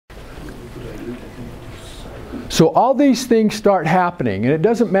So all these things start happening, and it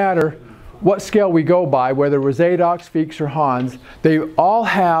doesn't matter what scale we go by, whether it was Adolphs, Feeks, or Hans, they all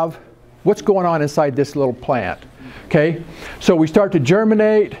have what's going on inside this little plant. Okay? So we start to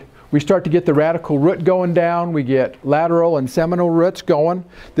germinate, we start to get the radical root going down, we get lateral and seminal roots going.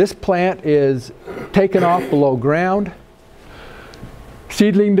 This plant is taken off below ground.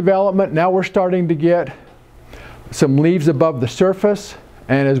 Seedling development, now we're starting to get some leaves above the surface,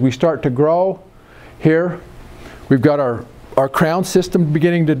 and as we start to grow, here we've got our crown system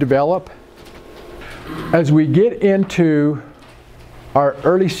beginning to develop. As we get into our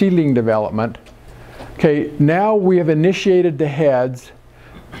early seedling development, okay, now we have initiated the heads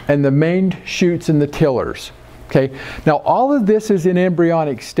and the main shoots and the tillers. Okay, now all of this is in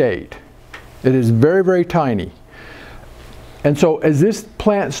embryonic state. It is very, very tiny. And so as this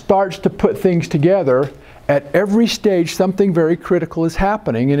plant starts to put things together, at every stage something very critical is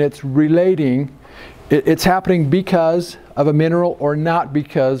happening, and it's relating, it's happening because of a mineral or not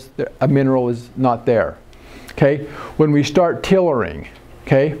because a mineral is not there. Okay, when we start tillering,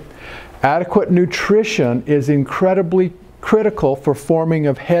 okay, adequate nutrition is incredibly critical for forming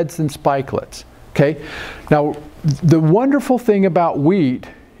of heads and spikelets. Okay, now the wonderful thing about wheat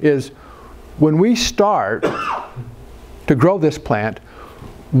is when we start to grow this plant,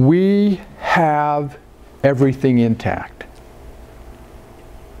 we have everything intact.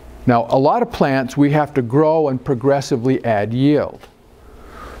 Now, a lot of plants we have to grow and progressively add yield.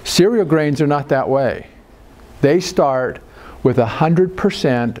 Cereal grains are not that way. They start with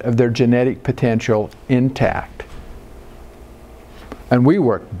 100% of their genetic potential intact. And we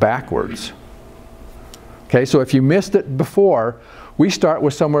work backwards. Okay, so if you missed it before, we start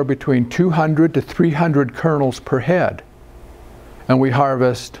with somewhere between 200 to 300 kernels per head. And we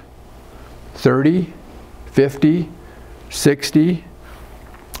harvest 30, 50, 60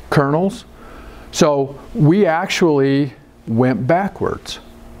 kernels. So we actually went backwards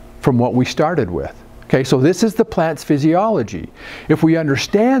from what we started with. Okay, so this is the plant's physiology. If we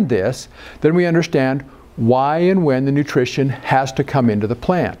understand this, then we understand why and when the nutrition has to come into the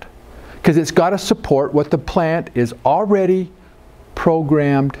plant. Because it's got to support what the plant is already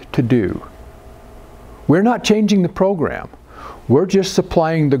programmed to do. We're not changing the program. We're just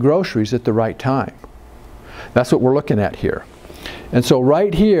supplying the groceries at the right time. That's what we're looking at here. And so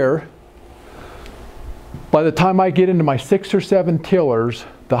right here, by the time I get into my 6 or 7 tillers,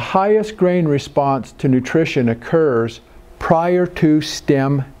 the highest grain response to nutrition occurs prior to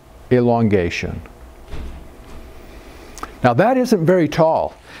stem elongation. Now that isn't very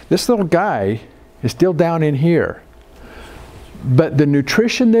tall. This little guy is still down in here. But the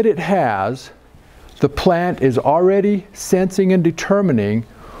nutrition that it has, the plant is already sensing and determining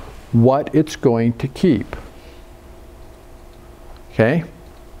what it's going to keep. Okay?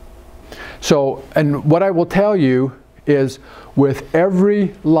 So, and what I will tell you is with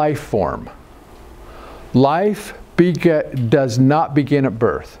every life form, life does not begin at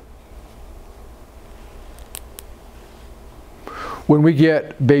birth. When we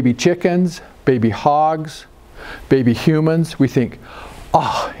get baby chickens, baby hogs, baby humans, we think,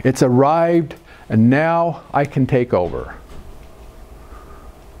 oh, it's arrived and now I can take over.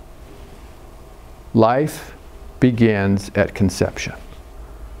 Life begins at conception,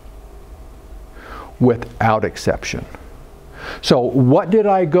 without exception. So what did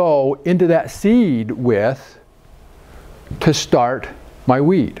I go into that seed with to start my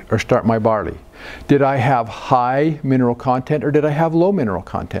wheat or start my barley? Did I have high mineral content or did I have low mineral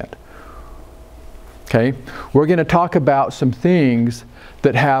content? Okay, we're going to talk about some things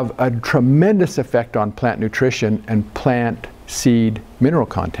that have a tremendous effect on plant nutrition and plant seed mineral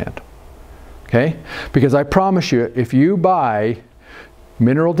content. Okay, because I promise you, if you buy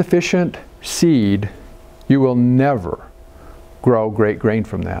mineral deficient seed, you will never grow great grain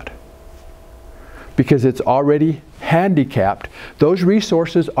from that. Because it's already handicapped. Those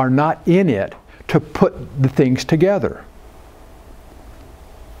resources are not in it to put the things together.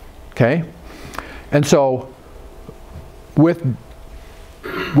 Okay? And so, with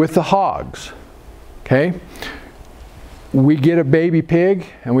the hogs, okay, we get a baby pig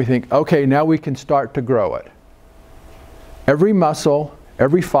and we think, okay, now we can start to grow it. Every muscle,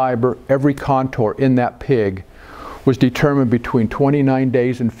 every fiber, every contour in that pig was determined between 29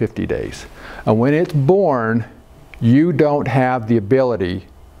 days and 50 days. And when it's born, you don't have the ability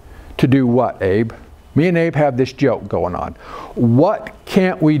to do what, Abe? Me and Abe have this joke going on. What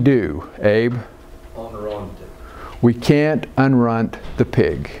can't we do, Abe? Unrunt. We can't unrunt the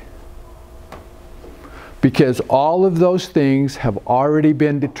pig. Because all of those things have already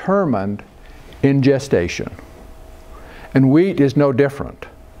been determined in gestation. And wheat is no different.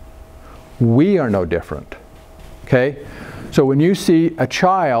 We are no different. Okay? So when you see a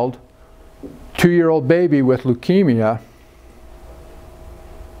child, 2-year-old baby with leukemia,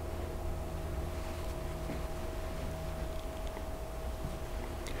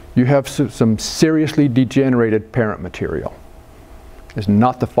 you have some seriously degenerated parent material. It's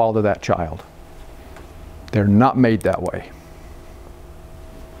not the fault of that child. They're not made that way.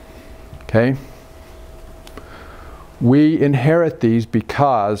 Okay? We inherit these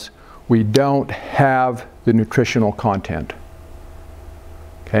because we don't have the nutritional content.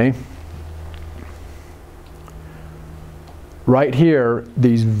 Okay? Right here,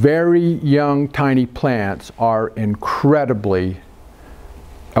 these very young, tiny plants are incredibly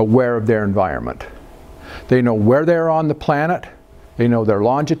aware of their environment. They know where they're on the planet. They know their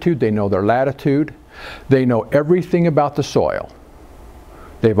longitude. They know their latitude. They know everything about the soil.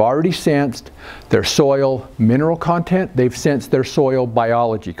 They've already sensed their soil mineral content. They've sensed their soil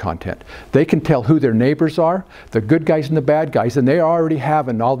biology content. They can tell who their neighbors are, the good guys and the bad guys, and they're already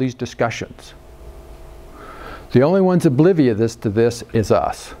having all these discussions. The only ones oblivious to this is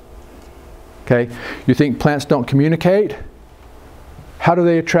us. Okay? You think plants don't communicate? How do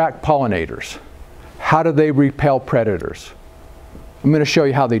they attract pollinators? How do they repel predators? I'm going to show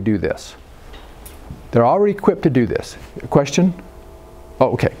you how they do this. They're already equipped to do this. A question?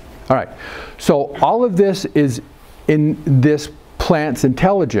 Oh, okay. All right. So all of this is in this plant's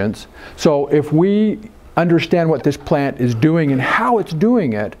intelligence. So if we understand what this plant is doing and how it's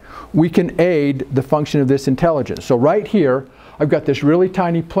doing it, we can aid the function of this intelligence. So right here, I've got this really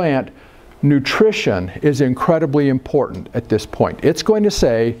tiny plant. Nutrition is incredibly important at this point. It's going to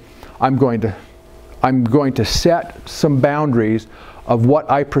say, I'm going to set some boundaries of what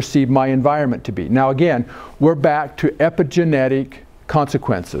I perceive my environment to be. Now again, we're back to epigenetic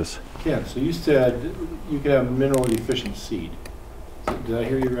consequences. Yeah, so you said you could have mineral deficient seed. Did I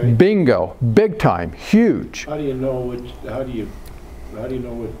hear you right? Bingo, big time, huge. How do you know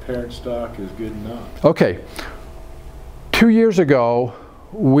what parent stock is good and not? Okay, 2 years ago,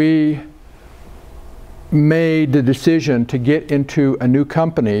 we made the decision to get into a new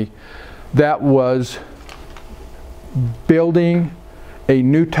company that was building a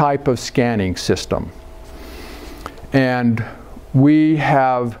new type of scanning system. And we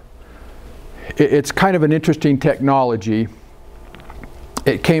have, it's kind of an interesting technology.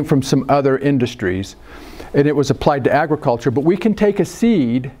 It came from some other industries and it was applied to agriculture, but we can take a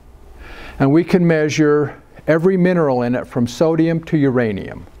seed and we can measure every mineral in it from sodium to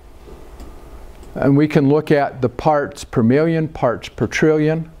uranium. And we can look at the parts per million, parts per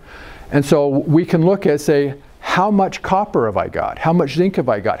trillion. And so we can look at, say, how much copper have I got? How much zinc have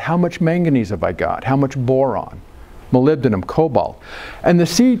I got? How much manganese have I got? How much boron, molybdenum, cobalt? And the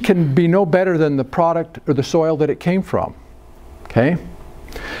seed can be no better than the product or the soil that it came from. Okay?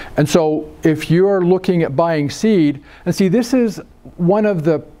 And so if you're looking at buying seed, and see, this is one of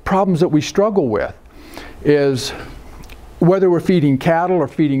the problems that we struggle with, is whether we're feeding cattle or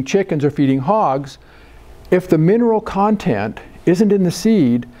feeding chickens or feeding hogs, if the mineral content isn't in the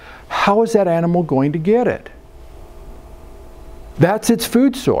seed, how is that animal going to get it? That's its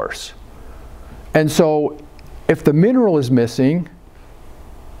food source. And so if the mineral is missing,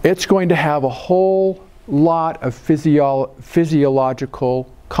 it's going to have a whole lot of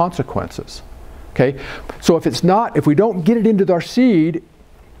physiological consequences. Okay? So if we don't get it into our seed,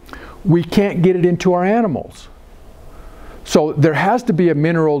 we can't get it into our animals. So there has to be a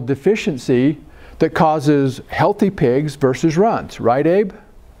mineral deficiency that causes healthy pigs versus runts, right, Abe?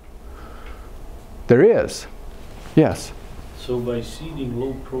 There is. Yes. So by seeding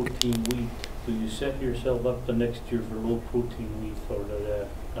low protein wheat, do you set yourself up the next year for low protein wheat, or does that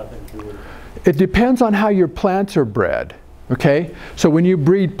nothing to do with it? It depends on how your plants are bred. Okay? So when you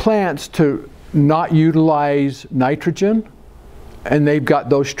breed plants to not utilize nitrogen, and they've got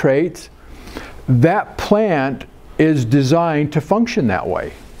those traits, that plant is designed to function that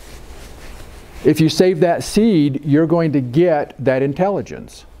way. If you save that seed, you're going to get that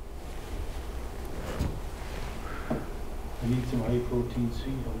intelligence. I need some high protein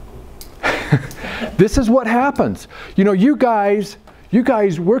seed. This is what happens. You know, you guys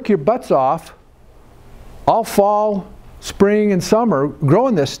work your butts off all fall, spring, and summer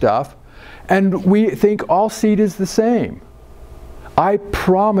growing this stuff, and we think all seed is the same. I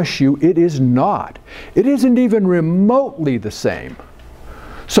promise you it is not. It isn't even remotely the same.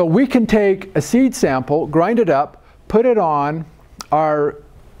 So we can take a seed sample, grind it up, put it on our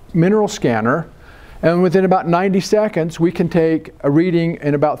mineral scanner, and within about 90 seconds we can take a reading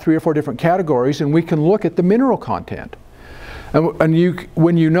in about 3 or 4 different categories, and we can look at the mineral content. And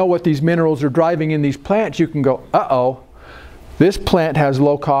when you know what these minerals are driving in these plants, you can go, uh-oh, this plant has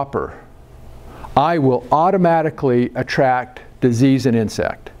low copper. I will automatically attract disease and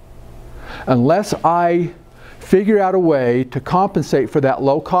insect. Unless I figure out a way to compensate for that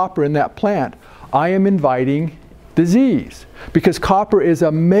low copper in that plant, I am inviting disease, because copper is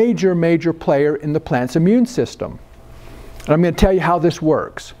a major, major player in the plant's immune system. And I'm going to tell you how this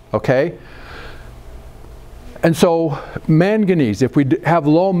works, okay? And so manganese, if we have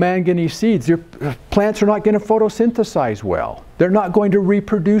low manganese seeds, your plants are not going to photosynthesize well. They're not going to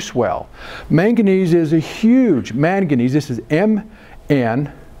reproduce well. Manganese is a huge, manganese, this is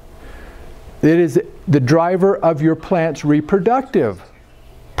Mn, it is the driver of your plant's reproductive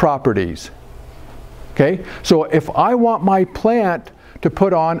properties. Okay, so if I want my plant to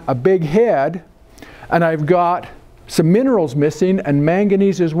put on a big head, and I've got some minerals missing, and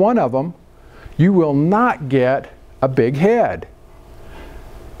manganese is one of them, you will not get a big head,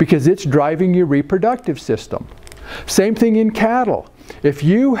 because it's driving your reproductive system. Same thing in cattle. If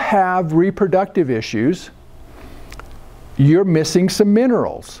you have reproductive issues, you're missing some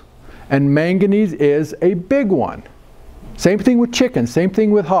minerals, and manganese is a big one. Same thing with chickens, same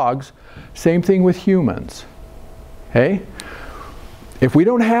thing with hogs, same thing with humans. Okay? If we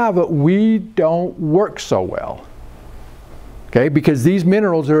don't have it, we don't work so well. Okay? Because these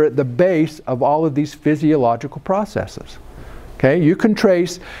minerals are at the base of all of these physiological processes. Okay? You can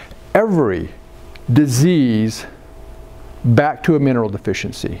trace every disease back to a mineral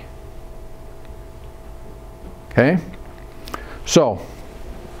deficiency. Okay? So,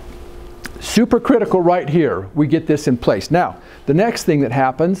 super critical right here, we get this in place. Now, the next thing that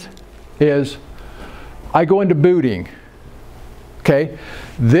happens is I go into booting. Okay?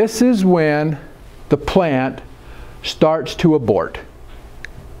 This is when the plant starts to abort.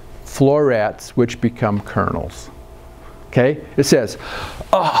 Florets, which become kernels. Okay? It says,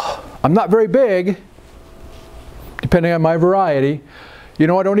 oh, I'm not very big, depending on my variety. You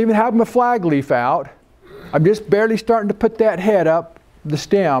know, I don't even have my flag leaf out. I'm just barely starting to put that head up the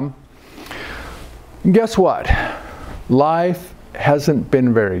stem. And guess what? Life hasn't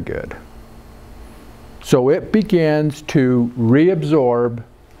been very good. So it begins to reabsorb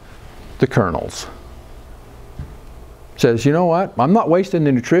the kernels. Says, you know what? I'm not wasting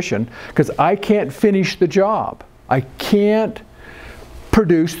the nutrition because I can't finish the job. I can't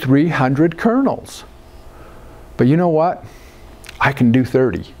produce 300 kernels. But you know what? I can do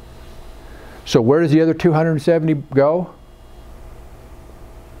 30. So where does the other 270 go?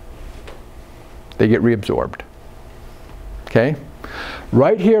 They get reabsorbed. Okay?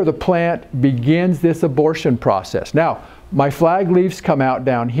 Right here, the plant begins this abortion process. Now, my flag leaves come out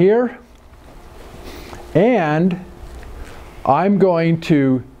down here, and I'm going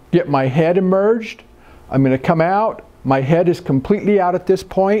to get my head emerged. I'm going to come out. My head is completely out at this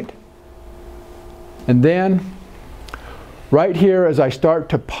point. And then, right here, as I start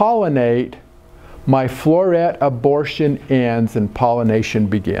to pollinate, my floret abortion ends and pollination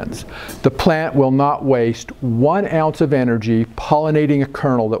begins. The plant will not waste 1 ounce of energy pollinating a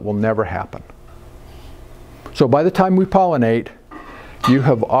kernel that will never happen. So by the time we pollinate, you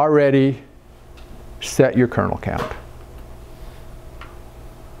have already set your kernel count.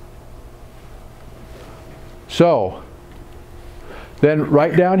 So then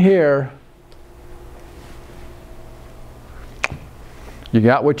right down here, you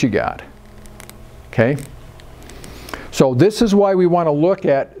got what you got. Okay? So this is why we want to look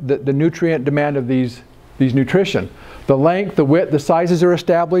at the nutrient demand of these nutrition. The length, the width, the sizes are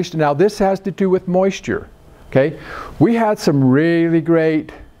established. Now this has to do with moisture. Okay? We had some really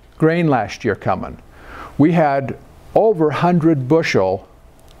great grain last year coming. We had over 100 bushel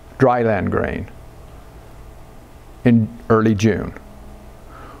dryland grain in early June.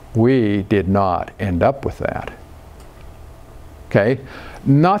 We did not end up with that. Okay?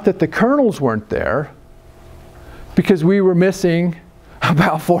 Not that the kernels weren't there, because we were missing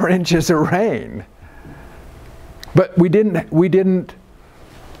about 4 inches of rain. But it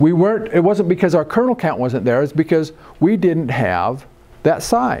wasn't because our kernel count wasn't there, it's because we didn't have that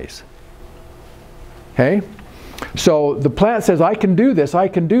size. Okay? So the plant says, I can do this, I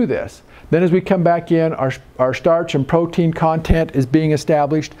can do this. Then as we come back in, our starch and protein content is being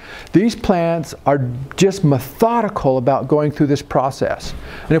established. These plants are just methodical about going through this process.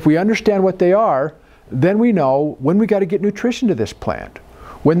 And if we understand what they are, then we know when we got to get nutrition to this plant.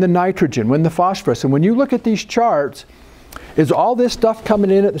 When the nitrogen, when the phosphorus. And when you look at these charts, is all this stuff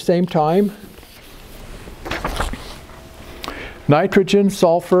coming in at the same time? Nitrogen,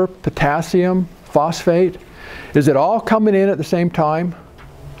 sulfur, potassium, phosphate. Is it all coming in at the same time?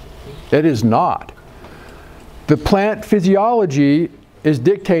 It is not. The plant physiology is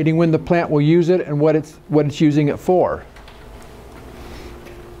dictating when the plant will use it and what it's using it for.